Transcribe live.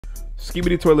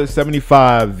Skibidi Toilet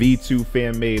 75 V2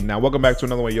 fan made. Now welcome back to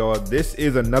another one, y'all. This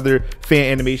is another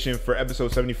fan animation for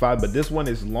episode 75, but this one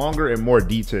is longer and more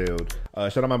detailed.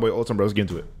 Shout out my boy Ultim, bro. Let's get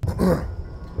into it.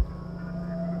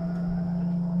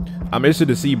 I'm interested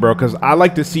to see, bro, because I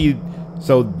like to see.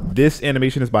 So this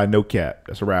animation is by No Cap.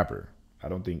 That's a rapper. I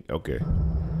don't think. Okay.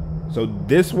 So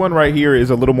this one right here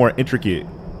is a little more intricate.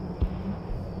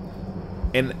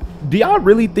 And do y'all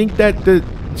really think that the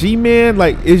G-Man,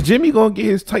 like, is Jimmy gonna get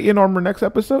his Titan armor next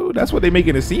episode? That's what they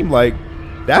making it seem like.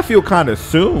 That feel kind of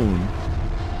soon.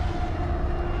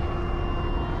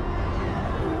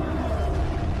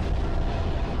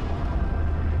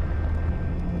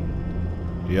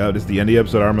 Yeah, this is the end of the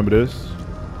episode. I remember this.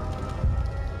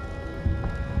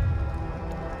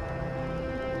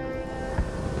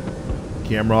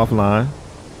 Camera offline.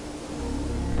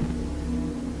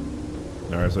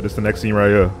 All right, so this is the next scene right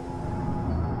here.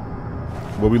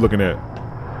 What we looking at?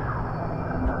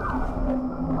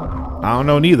 I don't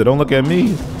know neither. Don't look at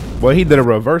me. Well, he did a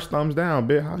reverse thumbs down,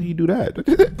 bitch. How he do that?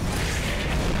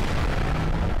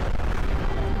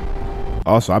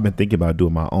 Also, I've been thinking about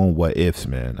doing my own what ifs,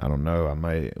 man. I don't know.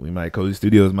 We might Cozy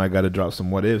Studios might got to drop some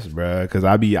what ifs, bro. Because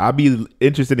I be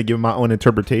interested in giving my own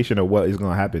interpretation of what is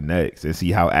gonna happen next and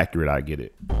see how accurate I get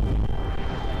it.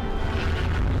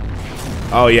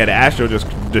 Oh yeah, the Astro just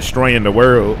destroying the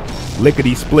world.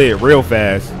 Lickety split real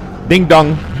fast. Ding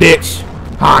dong, bitch.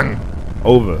 Hang.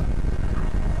 Over.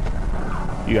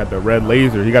 You got the red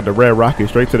laser. He got the red rocket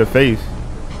straight to the face.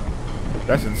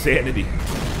 That's insanity.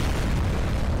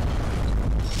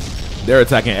 They're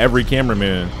attacking every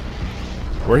cameraman.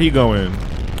 Where he going?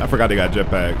 I forgot they got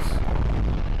jetpacks.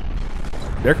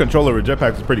 Their controller with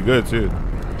jetpacks is pretty good too.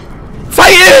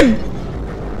 Titan!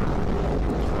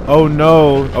 Oh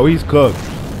no. Oh, he's cooked.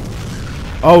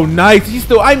 Oh, nice. He's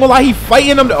still, I ain't gonna lie, he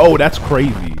fighting him. Oh, that's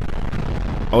crazy.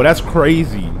 Oh, that's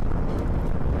crazy.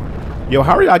 Yo,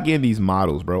 how are y'all getting these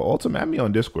models, bro? Ultim, add me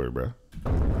on Discord, bro.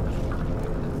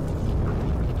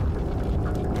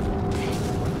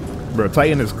 Bro,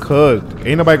 Titan is cooked.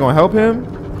 Ain't nobody gonna help him?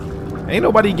 Ain't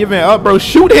nobody giving up, bro.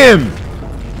 Shoot him!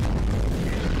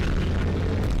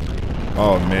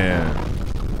 Oh, man.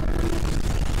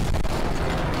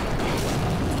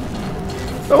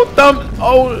 Don't thumb.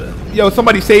 Oh, yo,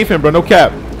 somebody save him, bro. No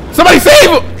cap. Somebody save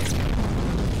him!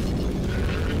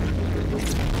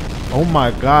 Oh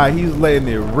my God, he's letting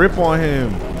it rip on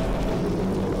him.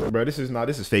 Bro, this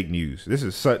is fake news. This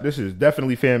is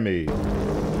definitely fan made.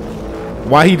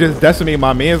 Why he just decimated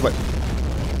my man's like.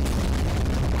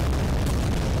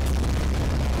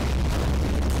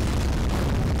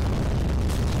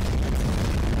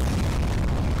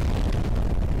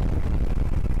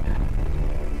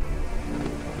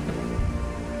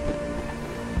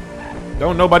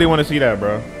 Don't nobody want to see that,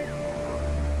 bro.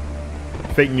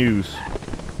 Fake news.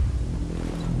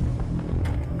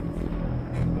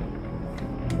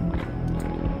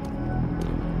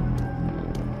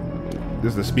 This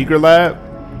is the speaker lab.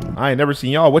 I ain't never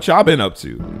seen y'all. What y'all been up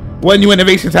to? What new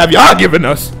innovations have y'all given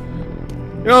us?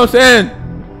 You know what I'm saying?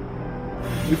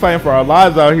 We fighting for our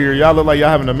lives out here. Y'all look like y'all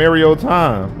having a merry old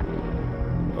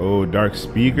time. Oh, dark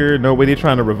speaker. No way they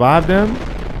trying to revive them?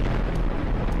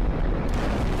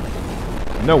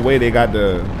 No way they got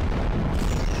the...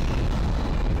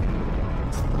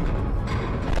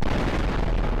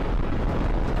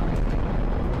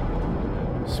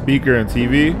 Speaker and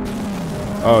TV.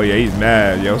 Oh yeah, he's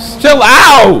mad. Yo, chill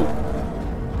out!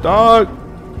 Dog.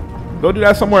 Go do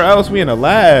that somewhere else. We in a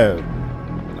lab.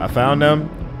 I found them.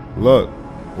 Look.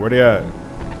 Where they at?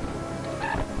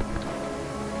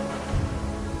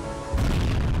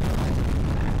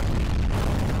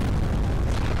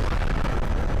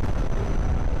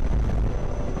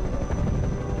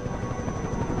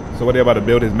 So what, they about to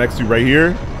build his mech suit right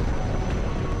here?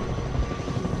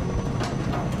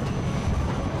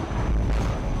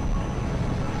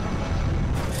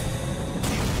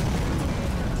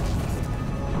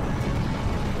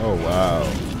 Oh wow.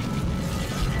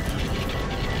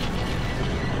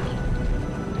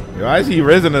 Yo, I see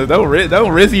Risen. Don't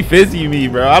Rizzy fizzy me,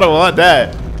 bro. I don't want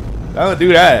that. Don't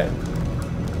do that.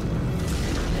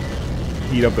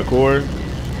 Heat up the core.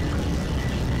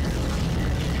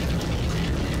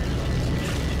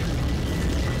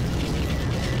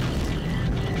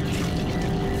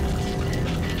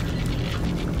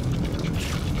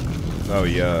 Oh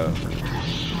yeah.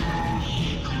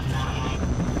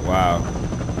 Wow.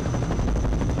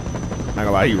 Not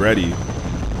gonna lie, he ready.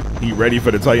 He ready for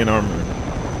the Titan armor.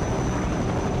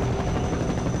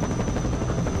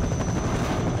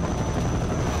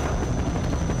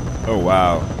 Oh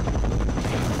wow.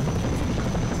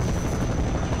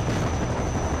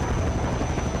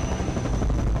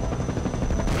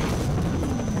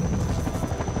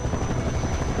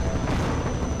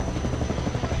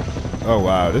 Oh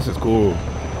wow, this is cool.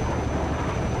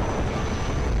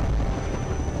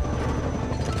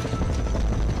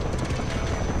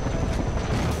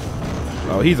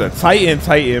 Oh, he's a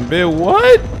Titan, Bill.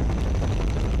 What?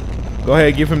 Go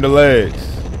ahead, give him the legs.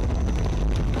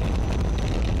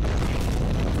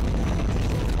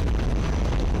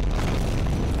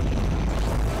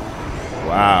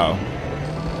 Wow.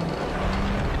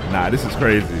 Nah, this is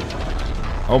crazy.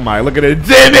 Oh my, look at it.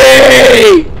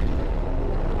 Jimmy!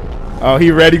 Oh,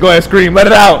 he ready? Go ahead, scream. Let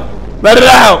it out. Let it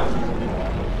out.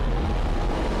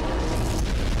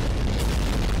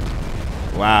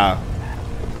 Wow.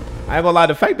 I ain't gonna lie,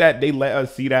 the fact that they let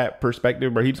us see that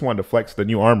perspective, but he just wanted to flex the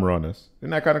new armor on us. Isn't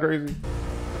that kind of crazy?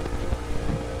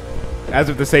 As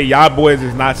if to say, y'all boys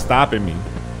is not stopping me.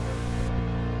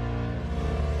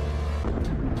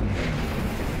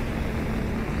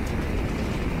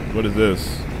 What is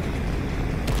this?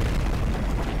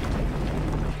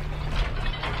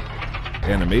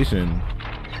 Animation.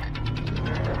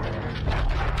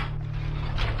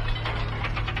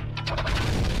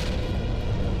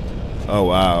 Oh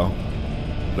wow.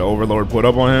 The Overlord put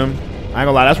up on him. I ain't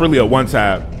gonna lie, that's really a one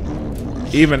tap.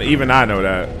 Even I know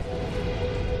that.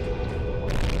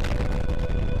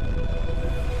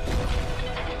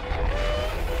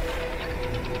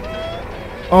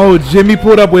 Oh, Jimmy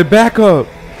pulled up with backup.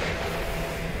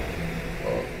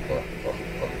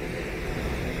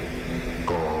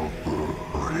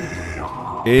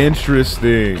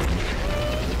 Interesting.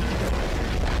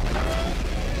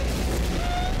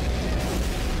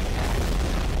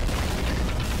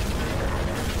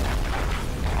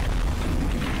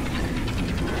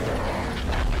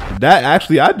 That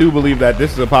actually, I do believe that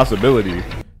this is a possibility.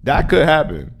 That could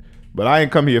happen. But I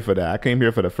ain't come here for that. I came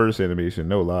here for the first animation,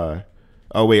 no lie.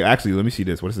 Oh wait, actually, let me see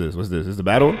this. What is this? What's this? Is this the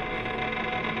battle?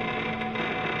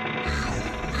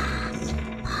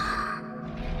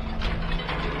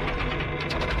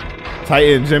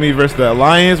 Titan Jimmy versus the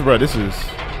Alliance, bro. This is.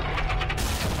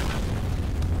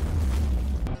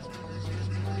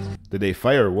 Did they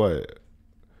fight or what?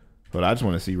 But I just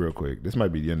want to see real quick. This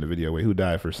might be the end of the video. Wait, who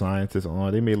died for scientists? Oh,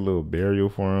 they made a little burial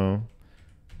for him,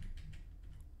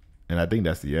 and I think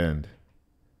that's the end.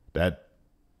 That's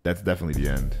definitely the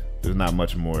end. There's not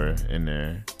much more in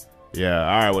there. Yeah.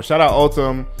 All right. Well, shout out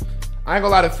Ultim. I ain't gonna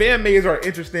lie. The fan maids are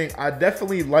interesting. I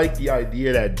definitely like the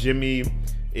idea that Jimmy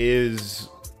is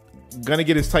gonna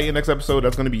get his Titan next episode.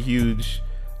 That's gonna be huge.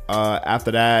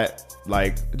 After that,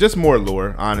 like, just more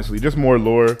lore, honestly, just more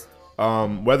lore.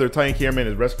 Whether Titan Cameraman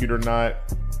is rescued or not,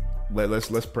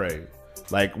 let's pray.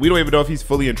 Like, we don't even know if he's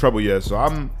fully in trouble yet, so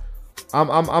I'm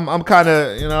kind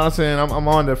of, you know what I'm saying, I'm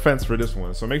on the fence for this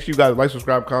one. So make sure you guys like,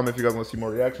 subscribe, comment if you guys want to see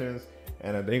more reactions,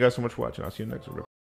 and thank you guys so much for watching. I'll see you next video.